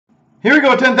Here we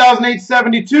go,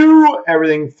 10,872.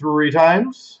 Everything 3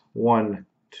 times. 1,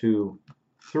 2,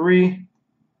 3.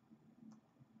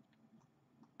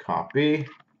 Copy.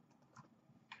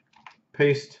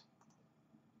 Paste.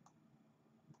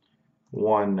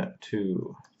 1,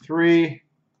 2, 3.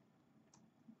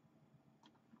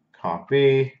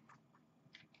 Copy.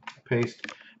 Paste.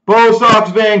 Bo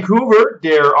Sox, Vancouver.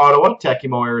 Dare, Ottawa.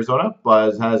 Tekimo, Arizona.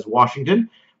 Buzz has Washington.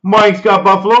 Mike's got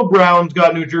Buffalo. Brown's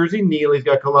got New Jersey. Neely's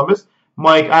got Columbus.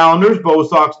 Mike, Islanders. Bo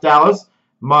Sox, Dallas.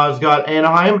 Muzz got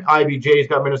Anaheim. IBJ's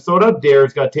got Minnesota.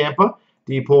 Dare's got Tampa.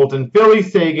 D. Polton, Philly.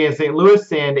 Sagan, St. Louis.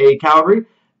 Sand A, Calgary.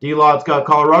 D. Lot's got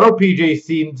Colorado.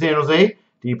 PJC, San Jose.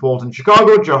 D. Polton,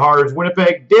 Chicago. Jahar's,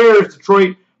 Winnipeg. Dare's,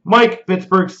 Detroit. Mike,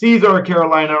 Pittsburgh. Caesar,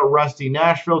 Carolina. Rusty,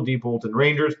 Nashville. D. Polton,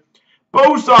 Rangers.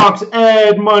 Bo Sox,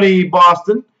 Ed Money,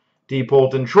 Boston. D.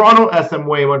 Polton, Toronto. SM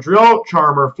Way, Montreal.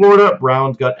 Charmer, Florida.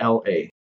 Brown's got LA.